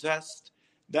eating contest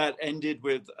that ended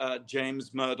with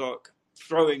James Murdoch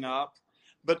throwing up.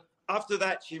 But after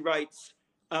that, she writes,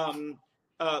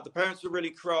 the parents were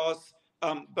really cross,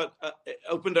 but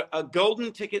opened a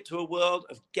golden ticket to a world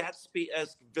of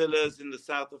Gatsby-esque villas in the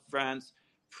south of France,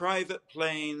 private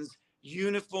planes,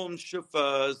 uniformed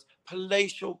chauffeurs,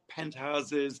 palatial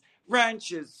penthouses,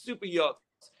 ranches, super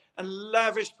yachts, and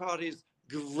lavish parties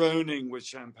groaning with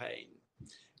champagne.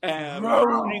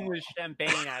 Groaning with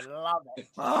champagne, I love it.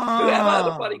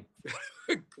 Everybody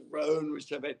groan with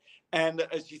champagne. And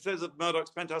as she says of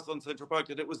Murdoch's penthouse on Central Park,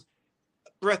 that it was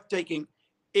breathtaking.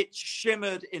 It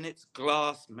shimmered in its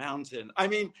glass mountain. I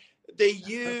mean, they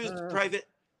used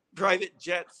private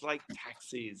jets like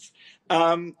taxis.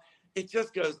 It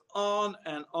just goes on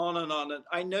and on and on. And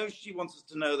I know she wants us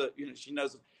to know that, she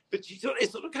knows, but it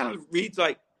sort of kind of reads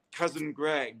like Cousin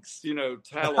Greg's,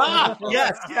 tell.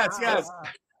 Yes.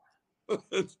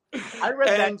 I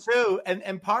read that too.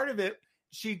 And part of it,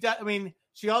 she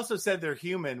also said they're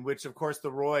human, which of course the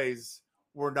Roys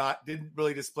didn't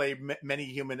really display many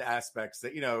human aspects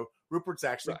that, Rupert's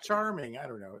actually charming. I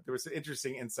don't know. There was some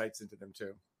interesting insights into them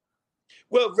too.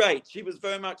 Well, right. She was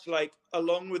very much like,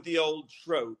 along with the old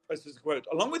trope, this is a quote,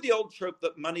 along with the old trope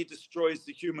that money destroys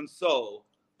the human soul,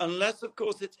 unless, of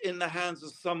course, it's in the hands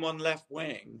of someone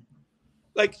left-wing.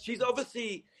 Like, she's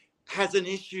obviously has an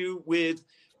issue with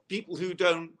people who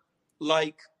don't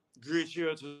like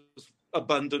gratuitous,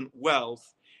 abundant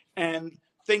wealth and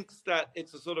thinks that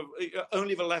it's a sort of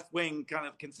only the left wing kind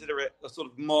of consider it a sort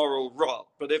of moral rot.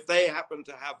 But if they happen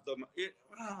to have them,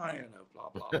 I don't know, blah,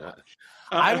 blah, blah.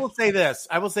 I will say this,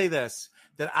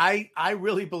 that I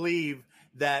really believe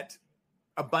that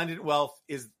abundant wealth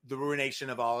is the ruination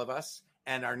of all of us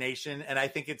and our nation. And I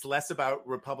think it's less about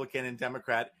Republican and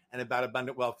Democrat and about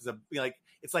abundant wealth.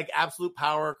 It's like absolute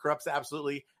power corrupts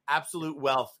absolutely. Absolute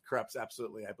wealth corrupts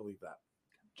absolutely. I believe that.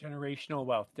 Generational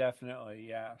wealth, definitely,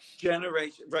 yes.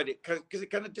 Generation, right? Because it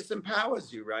kind of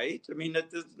disempowers you, right? I mean, that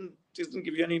doesn't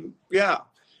give you any. Yeah.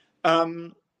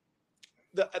 The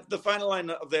final line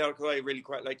of the article I really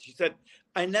quite liked. She said,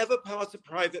 "I never pass a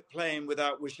private plane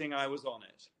without wishing I was on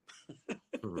it."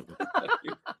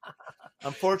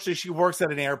 Unfortunately, she works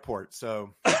at an airport,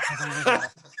 so.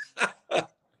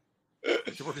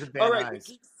 All right, we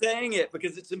keep saying it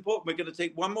because it's important. We're going to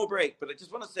take one more break, but I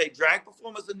just want to say drag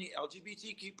performers in the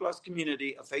LGBTQ plus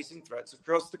community are facing threats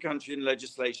across the country in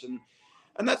legislation.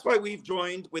 And that's why we've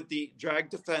joined with the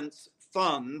Drag Defense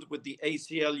Fund with the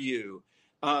ACLU.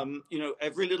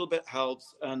 Every little bit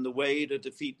helps. And the way to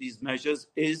defeat these measures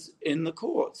is in the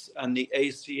courts. And the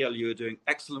ACLU are doing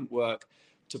excellent work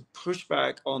to push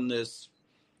back on this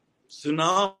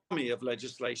tsunami of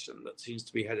legislation that seems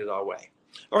to be headed our way.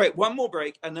 All right, one more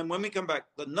break. And then when we come back,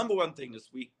 the number one thing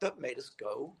this week that made us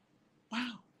go,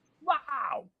 wow.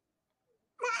 Wow.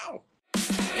 Wow.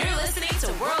 You're listening to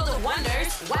World of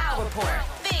Wonders Wow Report.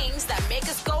 Things that make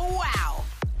us go wow.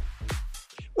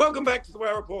 Welcome back to the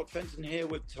Wow Report. Fenton here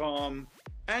with Tom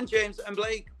and James and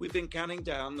Blake. We've been counting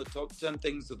down the top 10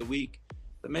 things of the week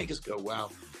that make us go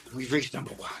wow. We've reached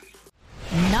number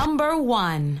one. Number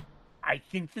one. I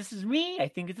think this is me. I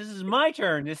think this is my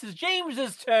turn. This is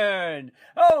James's turn.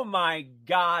 Oh my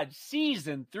God.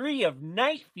 Season 3 of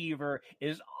Night Fever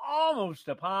is almost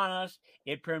upon us.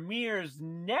 It premieres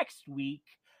next week,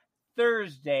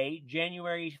 Thursday,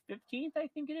 January 15th, I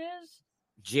think it is.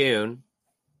 June.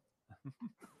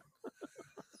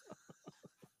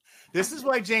 This is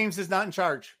why James is not in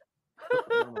charge.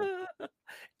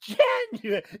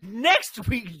 January next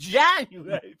week,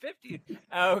 January 15th.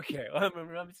 Okay, let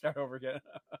me start over again.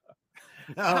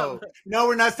 No,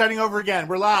 we're not starting over again.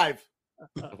 We're live.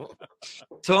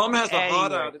 Tom has a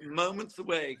heart out moments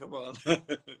away. Come on.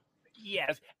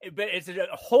 Yes, but it's a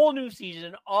whole new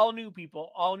season, all new people,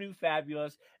 all new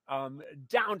fabulous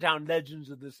downtown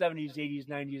legends of the 70s, 80s,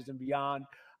 90s, and beyond.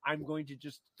 I'm going to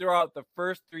just throw out the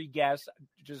first 3 guests,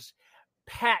 just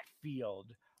Pat Field,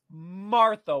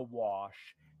 Martha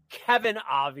Wash, Kevin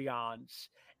Aviance.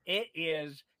 It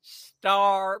is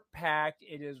star-packed.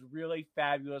 It is really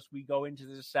fabulous. We go into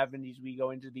the 70s. We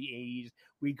go into the 80s.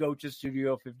 We go to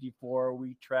Studio 54.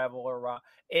 We travel around.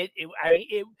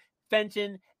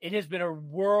 Fenton, it has been a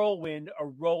whirlwind, a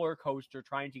roller coaster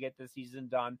trying to get the season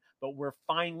done, but we're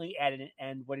finally at an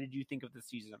end. What did you think of the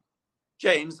season?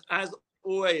 James, as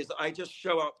always, I just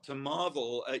show up to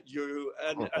marvel at you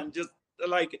and just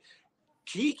like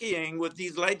kikiing with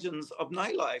these legends of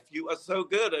nightlife. You are so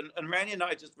good. And Randy and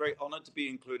I are just very honored to be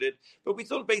included. But we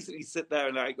sort of basically sit there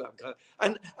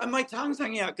and my tongue's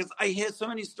hanging out because I hear so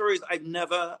many stories I've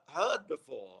never heard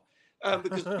before.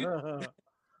 Because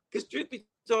truth be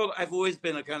told, I've always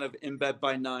been a kind of in bed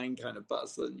by 9 kind of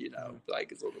person,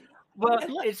 like sort of. Well,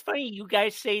 it's funny you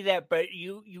guys say that, but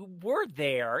you were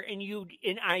there, and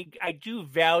I do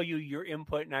value your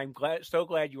input, and I'm so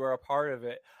glad you are a part of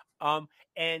it.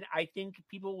 And I think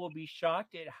people will be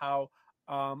shocked at how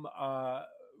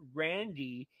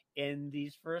Randy in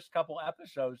these first couple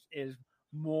episodes is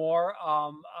more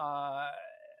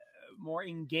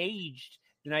engaged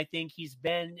than I think he's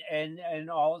been and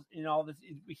all this.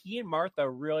 He and Martha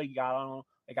really got on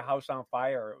like a house on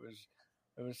fire.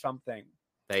 It was something.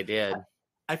 They did.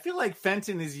 I feel like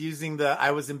Fenton is using the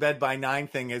 "I was in bed by 9"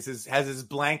 thing as his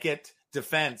blanket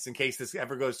defense in case this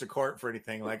ever goes to court for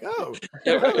anything. Like, I was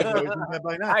in bed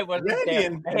by 9. I wasn't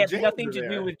there. I had James nothing to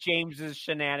do with James's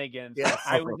shenanigans. Yes.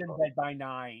 I was in bed by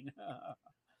 9.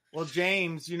 Well,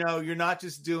 James, you're not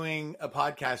just doing a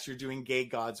podcast; you're doing gay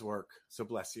God's work. So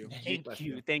bless you. Thank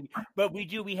you. But we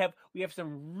have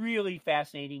some really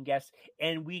fascinating guests,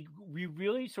 and we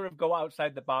really sort of go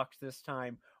outside the box this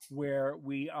time, where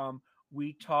we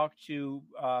talk to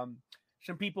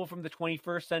some people from the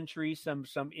 21st century, some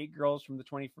it girls from the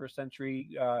 21st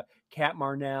century, Kat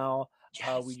Marnell.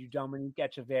 Yes. We do Dominique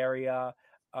Echeverria.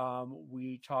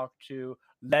 We talk to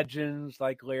legends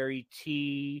like Larry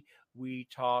T. We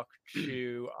talk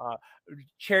to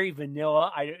Cherry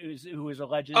Vanilla, who is a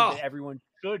legend that everyone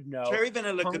should know. Cherry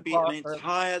Vanilla could be an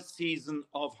entire season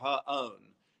of her own.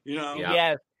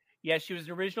 Yes. Yeah, she was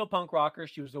the original punk rocker.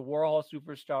 She was a Warhol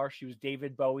superstar. She was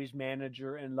David Bowie's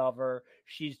manager and lover.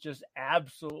 She's just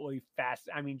absolutely fast.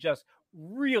 I mean, just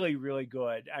really, really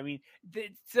good. I mean,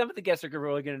 some of the guests are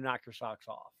really going to knock your socks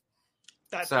off.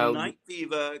 That's So- Night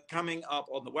Fever coming up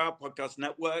on the Wow Podcast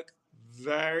Network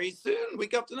very soon.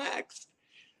 Week after next.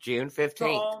 June 15th.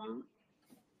 Tom,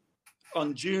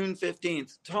 on June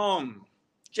 15th. Tom,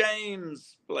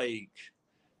 James, Blake,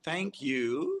 thank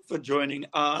you for joining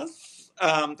us.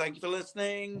 Thank you for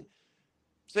listening.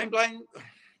 Same time,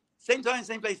 same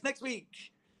place next week.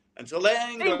 Until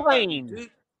then, Same plane.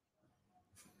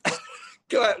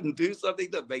 Go out and do something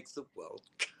that makes the world.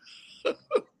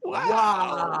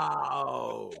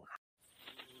 Wow.